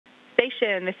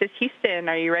Station, this is Houston.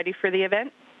 Are you ready for the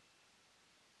event?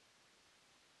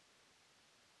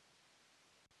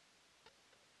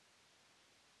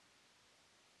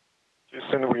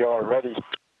 Houston, we are ready.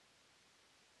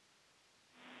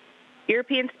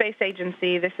 European Space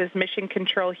Agency, this is Mission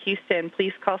Control Houston.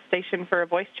 Please call station for a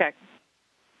voice check.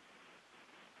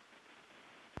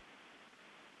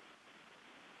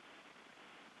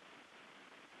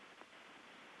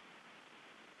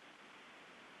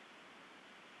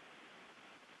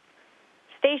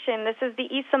 Station, this is the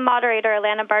ESA moderator,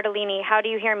 Alana Bartolini. How do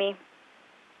you hear me?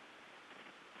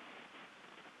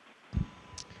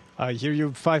 I hear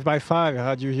you 5 by 5.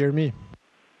 How do you hear me?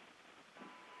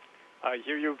 I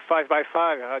hear you 5 by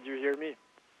 5. How do you hear me?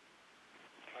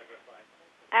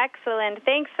 Excellent.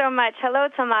 Thanks so much. Hello,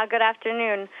 Thomas. Good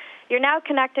afternoon. You're now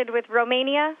connected with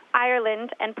Romania,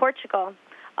 Ireland, and Portugal.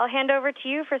 I'll hand over to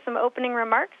you for some opening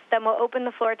remarks, then we'll open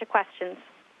the floor to questions.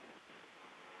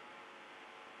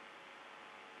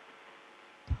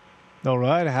 All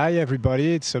right. Hi,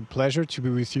 everybody. It's a pleasure to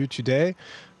be with you today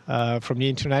from the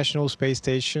International Space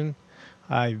Station.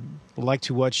 I like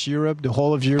to watch Europe, the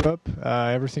whole of Europe,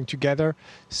 everything together.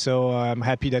 So I'm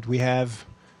happy that we have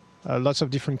lots of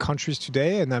different countries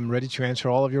today, and I'm ready to answer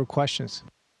all of your questions.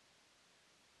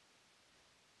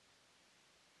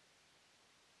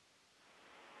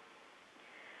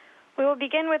 We will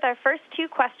begin with our first two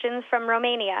questions from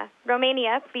Romania.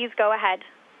 Romania, please go ahead.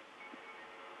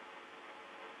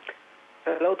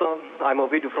 Hello, Tom. I'm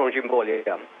Ovidiu from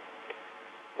Gimbolia.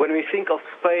 When we think of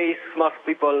space, most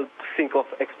people think of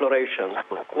exploration.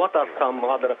 What are some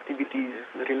other activities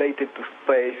related to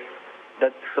space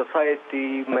that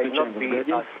society may not be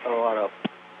as aware of?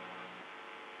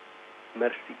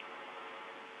 Merci.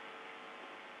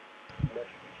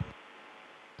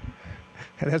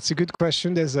 That's a good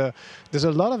question. There's a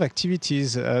lot of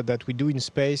activities that we do in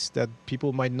space that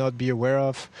people might not be aware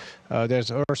of. There's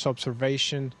Earth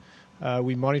observation.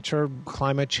 We monitor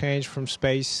climate change from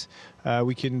space.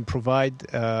 We can provide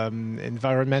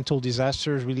environmental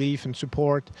disasters relief and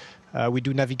support. We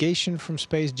do navigation from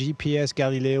space. GPS,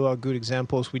 Galileo are good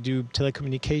examples. We do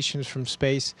telecommunications from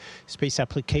space, space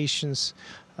applications,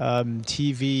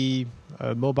 TV,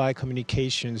 mobile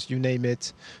communications, you name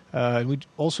it. We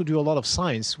also do a lot of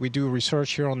science. We do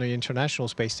research here on the International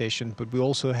Space Station, but we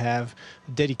also have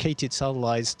dedicated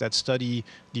satellites that study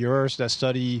the Earth, that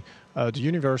study the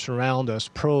universe around us,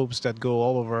 probes that go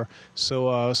all over.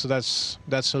 So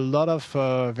that's a lot of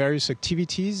various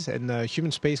activities, and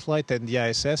human spaceflight and the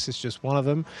ISS is just one of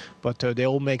them. But they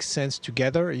all make sense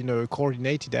together in a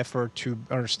coordinated effort to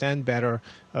understand better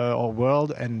our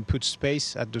world and put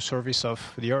space at the service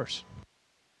of the Earth.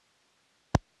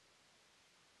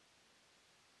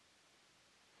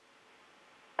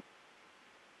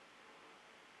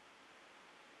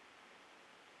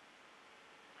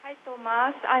 Hi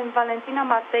Thomas, I'm Valentina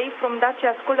Matei from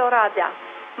Dacia School Oradea.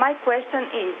 My question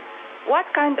is, what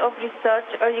kind of research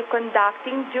are you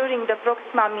conducting during the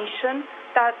Proxima mission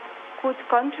that could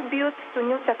contribute to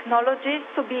new technologies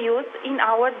to be used in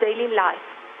our daily life?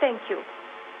 Thank you.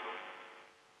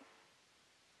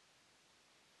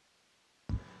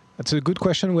 That's a good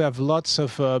question. We have lots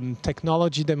of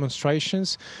technology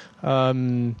demonstrations.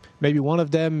 Maybe one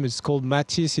of them is called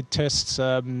Matisse. It tests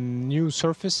new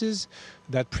surfaces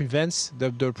that prevents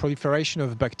the proliferation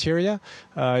of bacteria.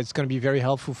 It's going to be very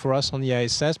helpful for us on the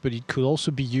ISS, but it could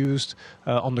also be used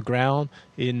on the ground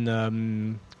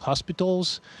in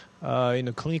hospitals, in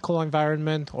a clinical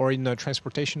environment, or in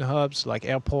transportation hubs like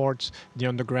airports, the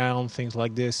underground, things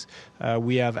like this.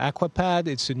 We have Aquapad.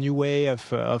 It's a new way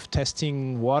of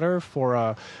testing water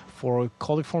for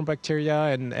coliform bacteria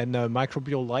and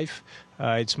microbial life.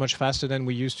 It's much faster than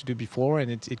we used to do before, and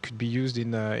it could be used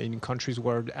in countries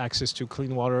where access to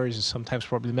clean water is sometimes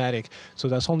problematic. So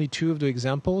that's only two of the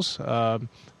examples,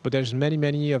 but there's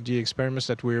many of the experiments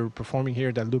that we're performing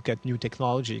here that look at new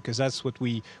technology, because that's what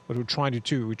we're trying to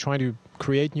do. We're trying to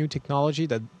create new technology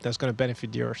that's going to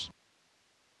benefit the Earth.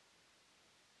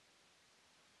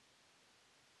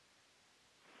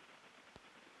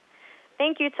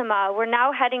 Thank you, Thomas. We're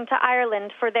now heading to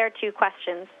Ireland for their two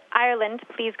questions. Ireland,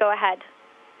 please go ahead.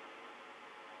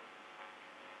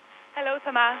 Hello,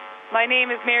 Thomas. My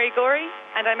name is Mary Gorey,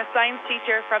 and I'm a science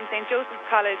teacher from St. Joseph's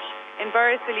College in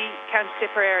Borrisoleigh, County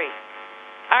Tipperary.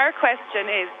 Our question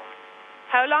is,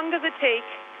 how long does it take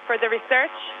for the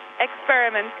research,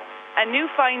 experiments, and new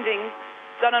findings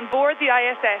done on board the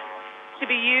ISS to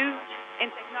be used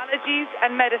in technologies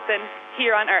and medicine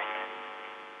here on Earth?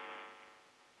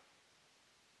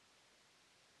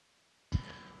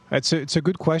 It's a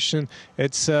good question.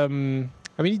 It's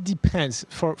I mean, it depends.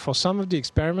 For some of the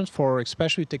experiments, for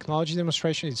especially technology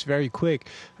demonstration, it's very quick.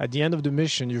 At the end of the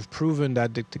mission, you've proven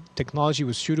that the technology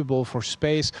was suitable for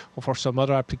space or for some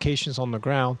other applications on the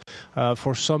ground.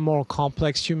 For some more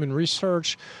complex human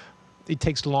research, it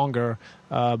takes longer,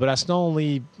 but that's not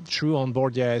only true on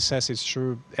board the ISS, it's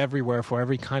true everywhere for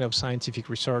every kind of scientific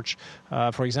research.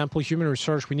 For example, human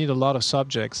research, we need a lot of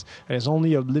subjects, and there's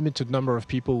only a limited number of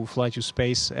people who fly to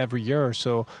space every year.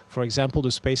 So, for example,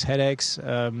 the space headaches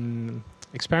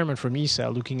experiment from ESA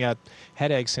looking at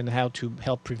headaches and how to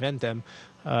help prevent them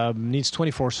needs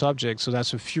 24 subjects. So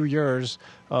that's a few years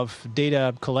of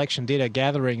data collection, data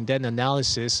gathering, then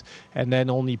analysis, and then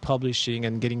only publishing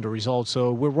and getting the results.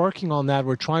 So we're working on that.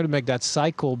 We're trying to make that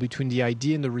cycle between the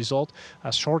idea and the result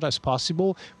as short as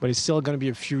possible, but it's still going to be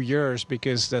a few years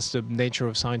because that's the nature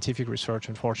of scientific research,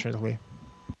 unfortunately.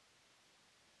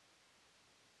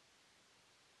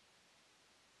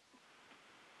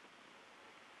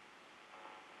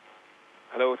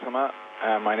 Hello, Thomas.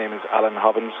 My name is Alan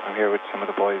Hobbins. I'm here with some of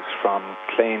the boys from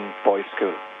Clane Boys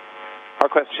School. Our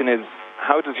question is,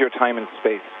 how does your time in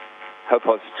space help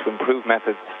us to improve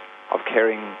methods of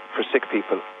caring for sick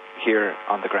people here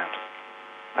on the ground?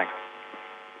 Thanks.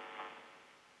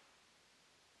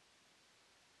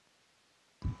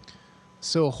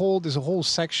 So there's a whole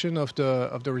section of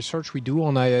the research we do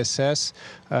on ISS,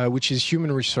 which is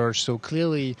human research. So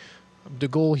clearly, the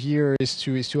goal here is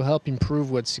to help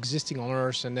improve what's existing on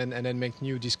Earth and then make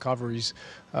new discoveries.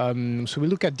 So we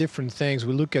look at different things.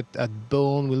 We look at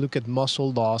bone, we look at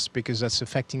muscle loss because that's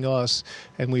affecting us,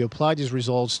 and we apply these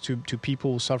results to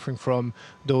people suffering from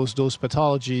those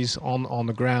pathologies on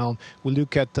the ground. We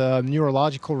look at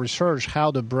neurological research, how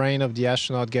the brain of the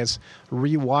astronaut gets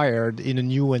rewired in a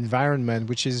new environment,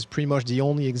 which is pretty much the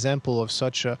only example of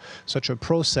such a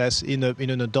process in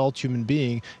an adult human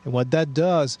being. And what that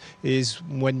does is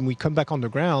when we come back on the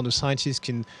ground, the scientists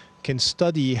can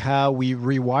study how we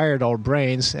rewired our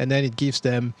brains, and then it gives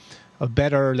them a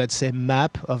better, let's say,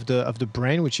 map of the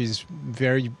brain, which is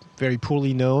very, very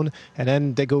poorly known. And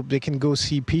then they can go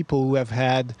see people who have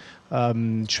had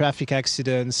traffic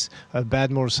accidents, bad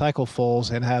motorcycle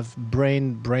falls, and have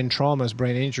brain traumas,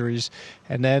 brain injuries.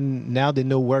 And then now they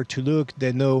know where to look.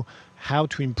 They know how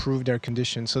to improve their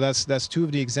condition. So that's two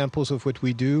of the examples of what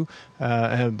we do.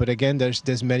 But again,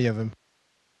 there's many of them.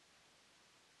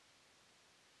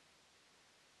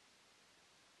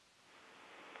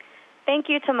 Thank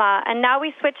you, Thomas. And now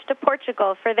we switch to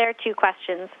Portugal for their two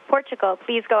questions. Portugal,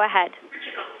 please go ahead.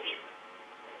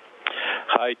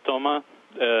 Hi, Thomas.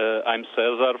 I'm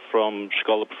Cesar from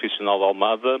Escola Profissional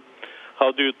Almada.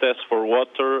 How do you test for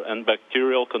water and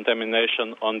bacterial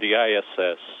contamination on the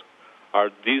ISS? Are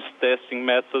these testing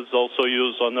methods also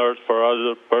used on Earth for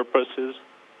other purposes?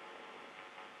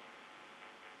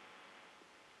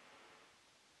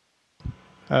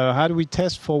 How do we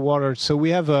test for water? So we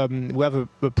have a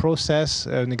process,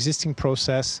 an existing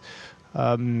process.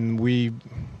 We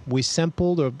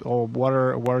sampled our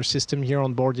water system here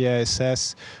on board the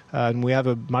ISS, and we have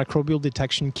a microbial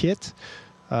detection kit.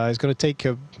 It's going to take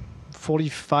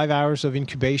 45 hours of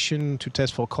incubation to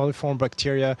test for coliform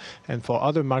bacteria and for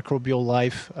other microbial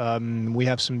life. We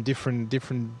have some different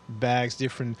bags,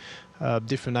 different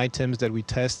items that we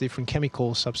test, different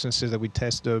chemical substances that we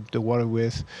test the water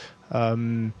with.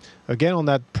 Again, on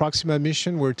that Proxima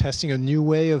mission, we're testing a new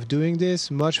way of doing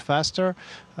this, much faster.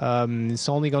 It's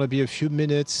only going to be a few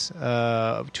minutes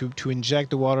to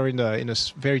inject the water in a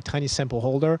very tiny sample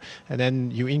holder, and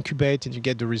then you incubate and you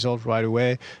get the result right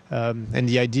away. And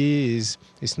the idea is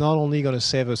it's not only going to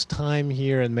save us time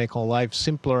here and make our life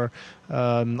simpler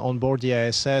on board the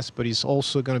ISS, but it's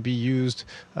also going to be used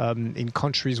in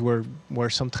countries where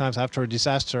sometimes after a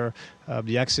disaster,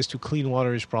 the access to clean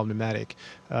water is problematic.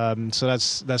 So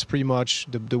that's pretty much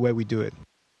the way we do it.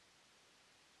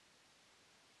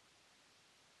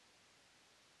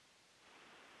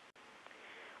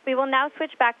 We will now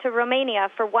switch back to Romania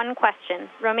for one question.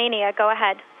 Romania, go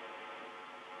ahead.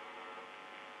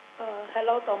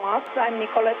 Hello, Thomas. I'm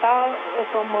Nicoleta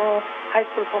from high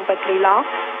school from Petrila.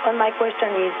 And my question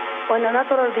is, when a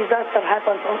natural disaster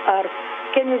happens on Earth,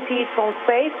 can you see it from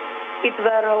space? Is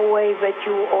there a way that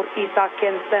you or ESA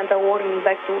can send a warning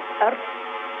back to Earth?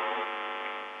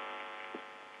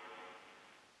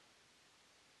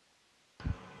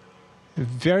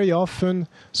 Very often.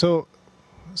 So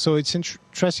it's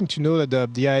interesting to know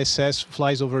that the ISS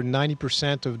flies over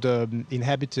 90% of the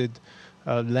inhabited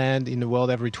land in the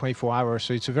world every 24 hours.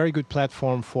 So it's a very good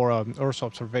platform for Earth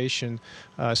observation,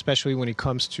 especially when it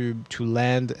comes to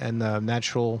land and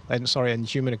and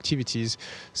human activities.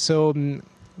 So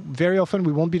very often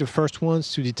we won't be the first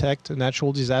ones to detect a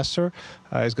natural disaster.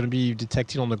 It's going to be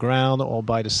detected on the ground or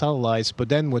by the satellites. But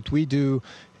then what we do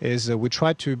is we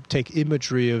try to take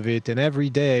imagery of it, and every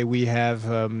day we have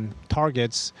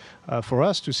targets for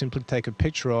us to simply take a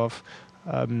picture of,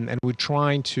 and we're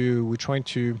trying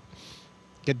to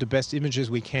get the best images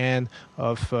we can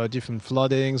of different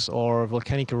floodings or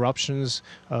volcanic eruptions,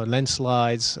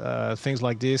 landslides, things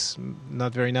like this.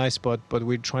 Not very nice, but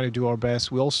we're trying to do our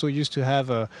best. We also used to have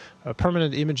a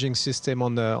permanent imaging system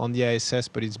on the ISS,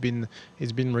 but it's been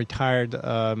retired.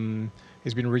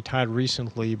 It's been retired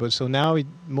recently, but so now it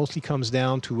mostly comes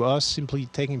down to us simply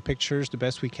taking pictures the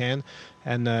best we can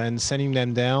and sending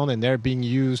them down, and they're being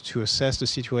used to assess the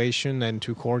situation and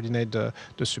to coordinate the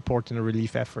support and the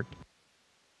relief effort.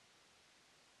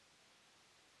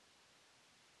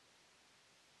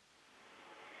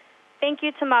 Thank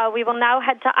you, Thomas. We will now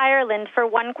head to Ireland for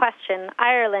one question.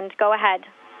 Ireland, go ahead.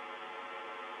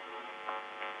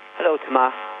 Hello,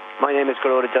 Thomas. My name is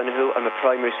Gerard Donoghue. I'm a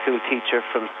primary school teacher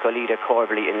from Scolida,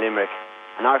 Corbally in Limerick.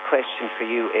 And our question for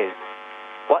you is,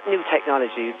 what new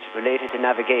technologies related to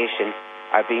navigation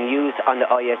are being used on the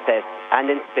ISS and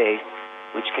in space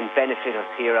which can benefit us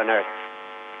here on Earth?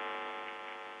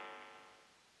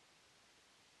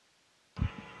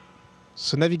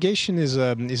 So navigation is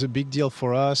a big deal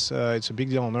for us. It's a big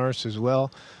deal on Earth as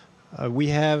well.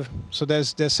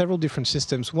 There's several different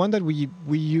systems. One that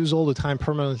we use all the time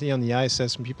permanently on the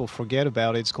ISS and people forget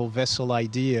about it. It's called Vessel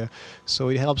ID. So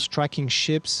it helps tracking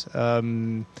ships,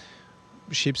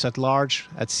 ships at large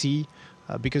at sea.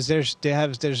 Because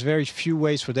there's very few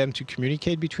ways for them to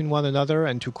communicate between one another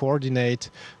and to coordinate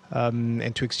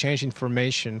and to exchange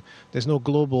information. There's no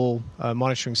global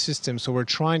monitoring system, so we're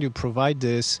trying to provide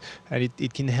this, and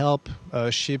it can help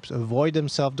ships avoid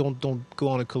themselves, don't go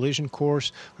on a collision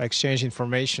course or exchange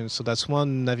information. So that's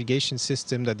one navigation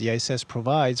system that the ISS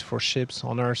provides for ships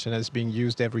on Earth, and that's being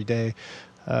used every day.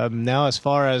 Now, as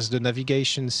far as the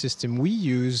navigation system we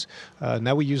use,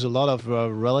 now we use a lot of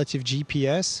relative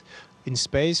GPS in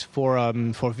space for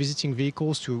visiting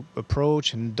vehicles to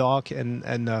approach and dock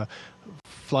and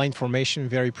fly information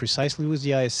very precisely with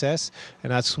the ISS.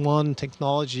 And that's one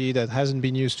technology that hasn't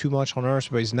been used too much on Earth,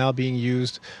 but is now being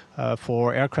used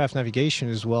for aircraft navigation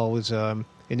as well, with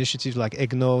initiatives like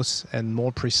EGNOS and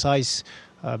more precise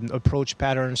approach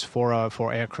patterns for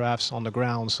aircrafts on the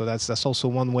ground. So that's also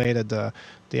one way that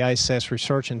the ISS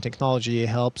research and technology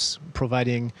helps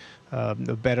providing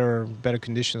better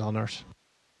conditions on Earth.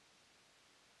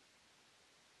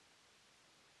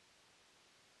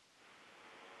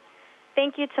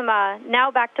 Thank you, Thomas.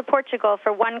 Now back to Portugal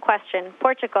for one question.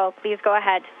 Portugal, please go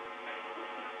ahead.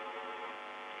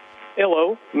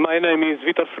 Hello, my name is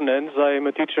Vitor Fernandes. I am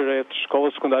a teacher at Escola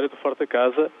Secundária de Forte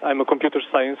Casa. I'm a computer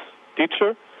science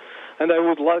teacher, and I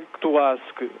would like to ask,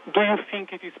 do you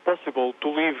think it is possible to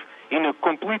live in a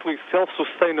completely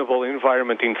self-sustainable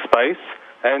environment in space?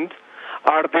 And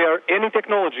are there any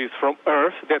technologies from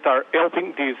Earth that are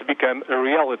helping this become a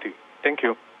reality? Thank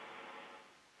you.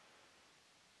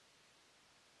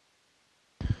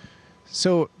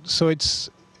 So it's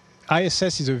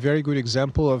ISS is a very good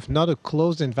example of not a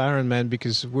closed environment,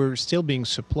 because we're still being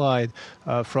supplied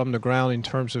from the ground in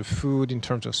terms of food, in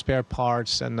terms of spare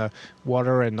parts and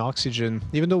water and oxygen,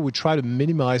 even though we try to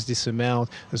minimize this amount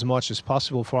as much as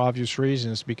possible for obvious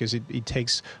reasons, because it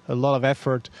takes a lot of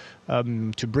effort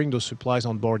to bring those supplies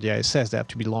on board the ISS. They have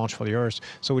to be launched for the Earth.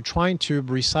 So we're trying to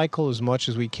recycle as much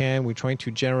as we can. We're trying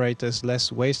to generate as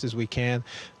less waste as we can,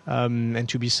 and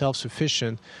to be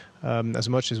self-sufficient as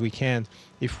much as we can.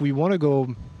 If we want to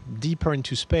go deeper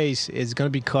into space, it's going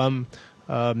to become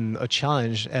a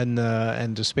challenge, and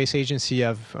the space agency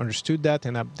have understood that,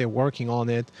 and they're working on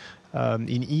it.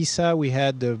 In ESA, we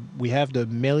have the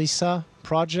MELISA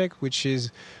project, which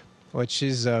is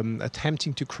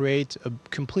attempting to create a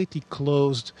completely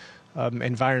closed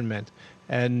environment.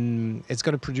 And it's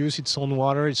going to produce its own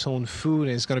water, its own food,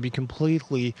 and it's going to be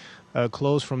completely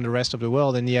closed from the rest of the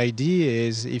world. And the idea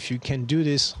is, if you can do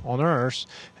this on Earth,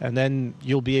 and then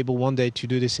you'll be able one day to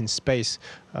do this in space.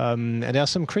 And there are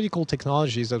some critical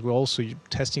technologies that we're also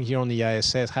testing here on the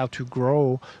ISS, how to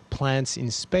grow plants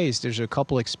in space. There's a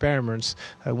couple experiments,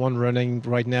 one running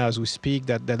right now as we speak,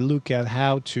 that look at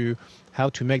how to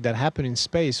make that happen in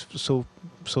space,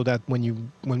 so that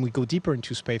when we go deeper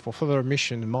into space for further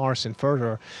mission, Mars and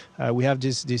further, we have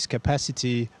this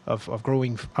capacity of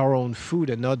growing our own food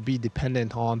and not be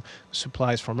dependent on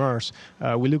supplies from Earth.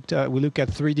 We look at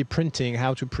 3D printing,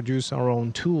 how to produce our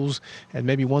own tools, and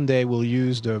maybe one day we'll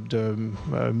use the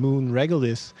moon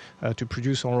regolith to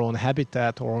produce our own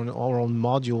habitat, or our own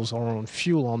modules, our own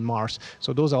fuel on Mars.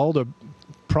 So those are all the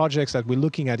projects that we're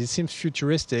looking at, it seems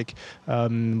futuristic,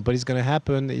 but it's going to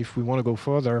happen if we want to go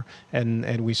further,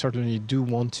 and we certainly do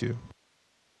want to.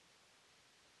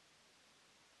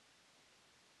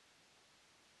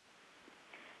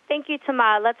 Thank you,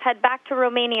 Tama. Let's head back to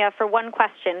Romania for one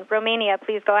question. Romania,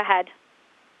 please go ahead.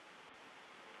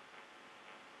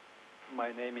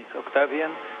 My name is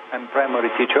Octavian. I'm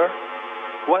primary teacher.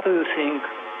 What do you think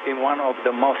in one of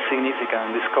the most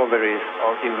significant discoveries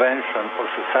or invention for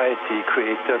society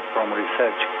created from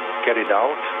research carried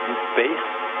out in space,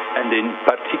 and in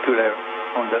particular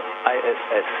on the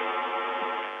ISS?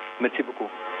 Merci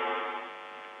beaucoup.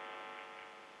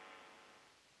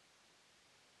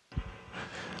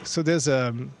 So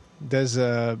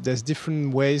there's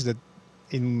different ways that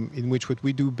in which what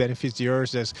we do benefits the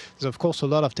Earth. There's of course a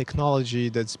lot of technology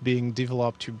that's being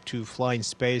developed to fly in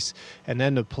space and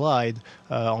then applied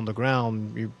on the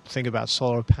ground. You think about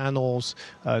solar panels,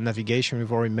 navigation,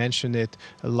 we've already mentioned it,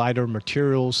 lighter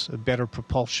materials, better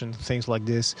propulsion, things like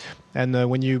this. And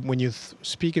when you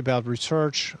speak about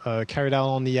research carried out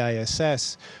on the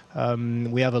ISS,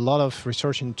 we have a lot of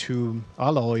research into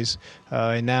alloys,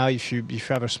 and now if you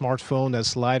have a smartphone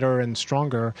that's lighter and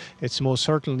stronger, it's most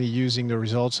certainly using the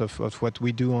results of what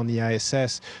we do on the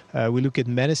ISS. We look at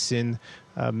medicine.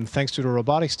 Thanks to the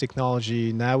robotics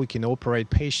technology, now we can operate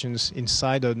patients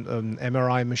inside an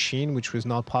MRI machine, which was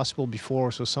not possible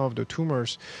before. So some of the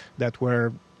tumors that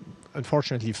were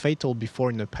unfortunately fatal before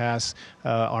in the past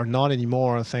are not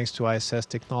anymore, thanks to ISS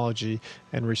technology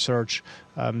and research.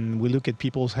 We look at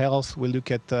people's health. We look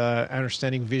at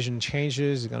understanding vision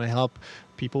changes. It's going to help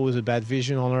people with a bad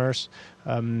vision on Earth.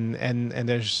 And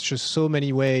there's just so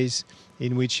many ways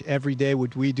in which every day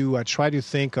what we do, I try to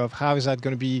think of how is that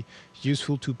going to be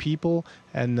useful to people,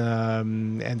 and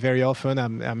very often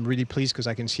I'm really pleased because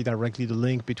I can see directly the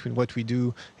link between what we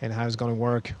do and how it's going to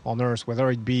work on Earth, whether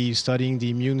it be studying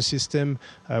the immune system,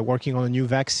 working on a new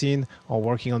vaccine, or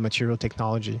working on material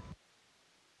technology.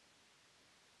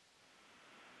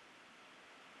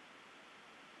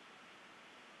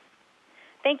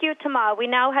 Thank you, Tama. We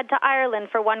now head to Ireland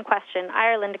for one question.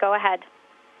 Ireland, go ahead.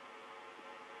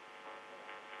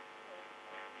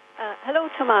 Hello,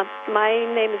 Tama. My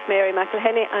name is Mary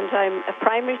McElhenney, and I'm a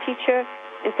primary teacher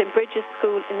in St. Bridget's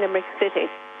School in Limerick City.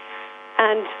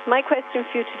 And my question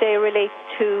for you today relates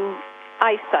to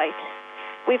eyesight.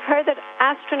 We've heard that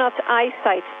astronauts'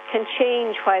 eyesight can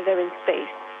change while they're in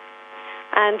space.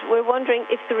 And we're wondering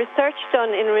if the research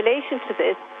done in relation to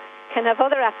this can have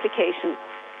other applications,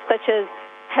 such as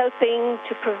helping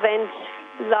to prevent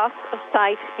loss of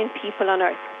sight in people on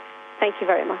Earth. Thank you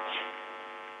very much.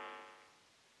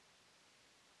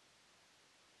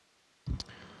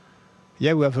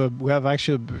 Yeah, we have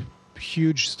actually a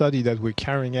huge study that we're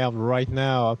carrying out right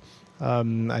now.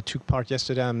 I took part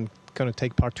yesterday. I'm going to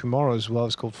take part tomorrow as well.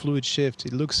 It's called Fluid Shift.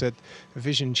 It looks at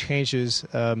vision changes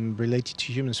related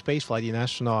to human spaceflight in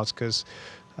astronauts, because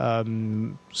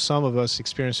some of us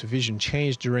experience a vision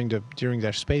change during their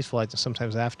spaceflight and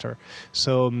sometimes after.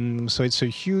 So it's a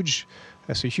huge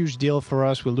deal for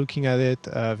us. We're looking at it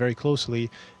very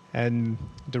closely. And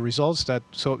the results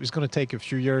so it's going to take a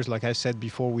few years, like I said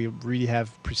before, we really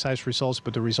have precise results,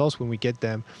 but the results when we get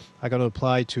them are going to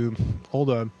apply to all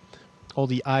the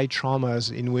eye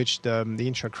traumas in which the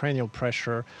intracranial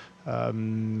pressure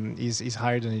is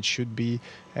higher than it should be,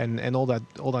 and all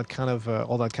that kind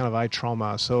of eye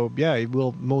trauma. So yeah, it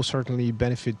will most certainly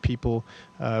benefit people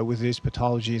with these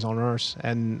pathologies on Earth,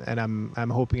 and I'm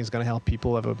hoping it's going to help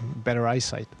people have a better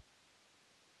eyesight.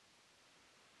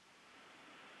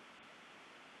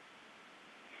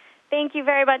 Thank you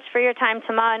very much for your time,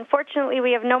 Tama. Unfortunately,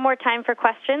 we have no more time for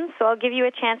questions, so I'll give you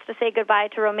a chance to say goodbye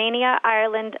to Romania,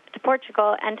 Ireland, to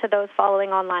Portugal, and to those following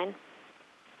online.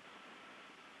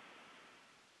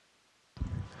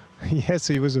 Yes,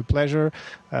 it was a pleasure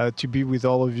to be with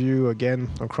all of you again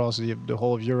across the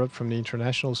whole of Europe from the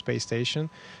International Space Station.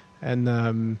 And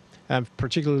I'm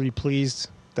particularly pleased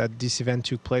that this event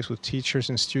took place with teachers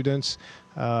and students.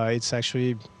 It's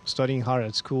actually studying hard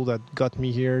at school that got me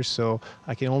here, so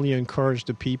I can only encourage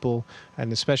the people,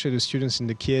 and especially the students and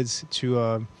the kids,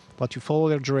 to follow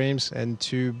their dreams and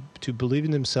to believe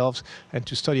in themselves and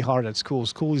to study hard at school.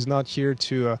 School is not here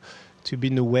to be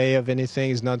in the way of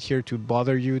anything. It's not here to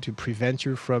bother you, to prevent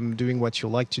you from doing what you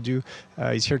like to do.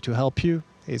 It's here to help you.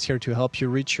 It's here to help you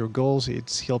reach your goals.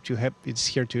 It's here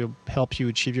to help you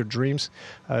achieve your dreams.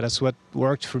 That's what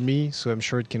worked for me, so I'm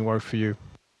sure it can work for you.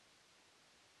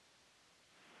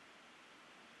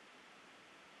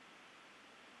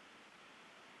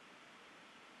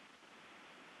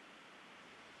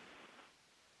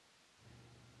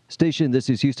 Station, this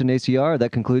is Houston ACR.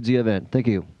 That concludes the event. Thank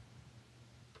you.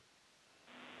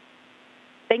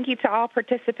 Thank you to all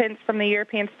participants from the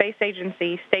European Space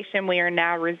Agency. Station, we are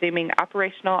now resuming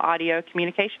operational audio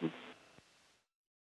communications.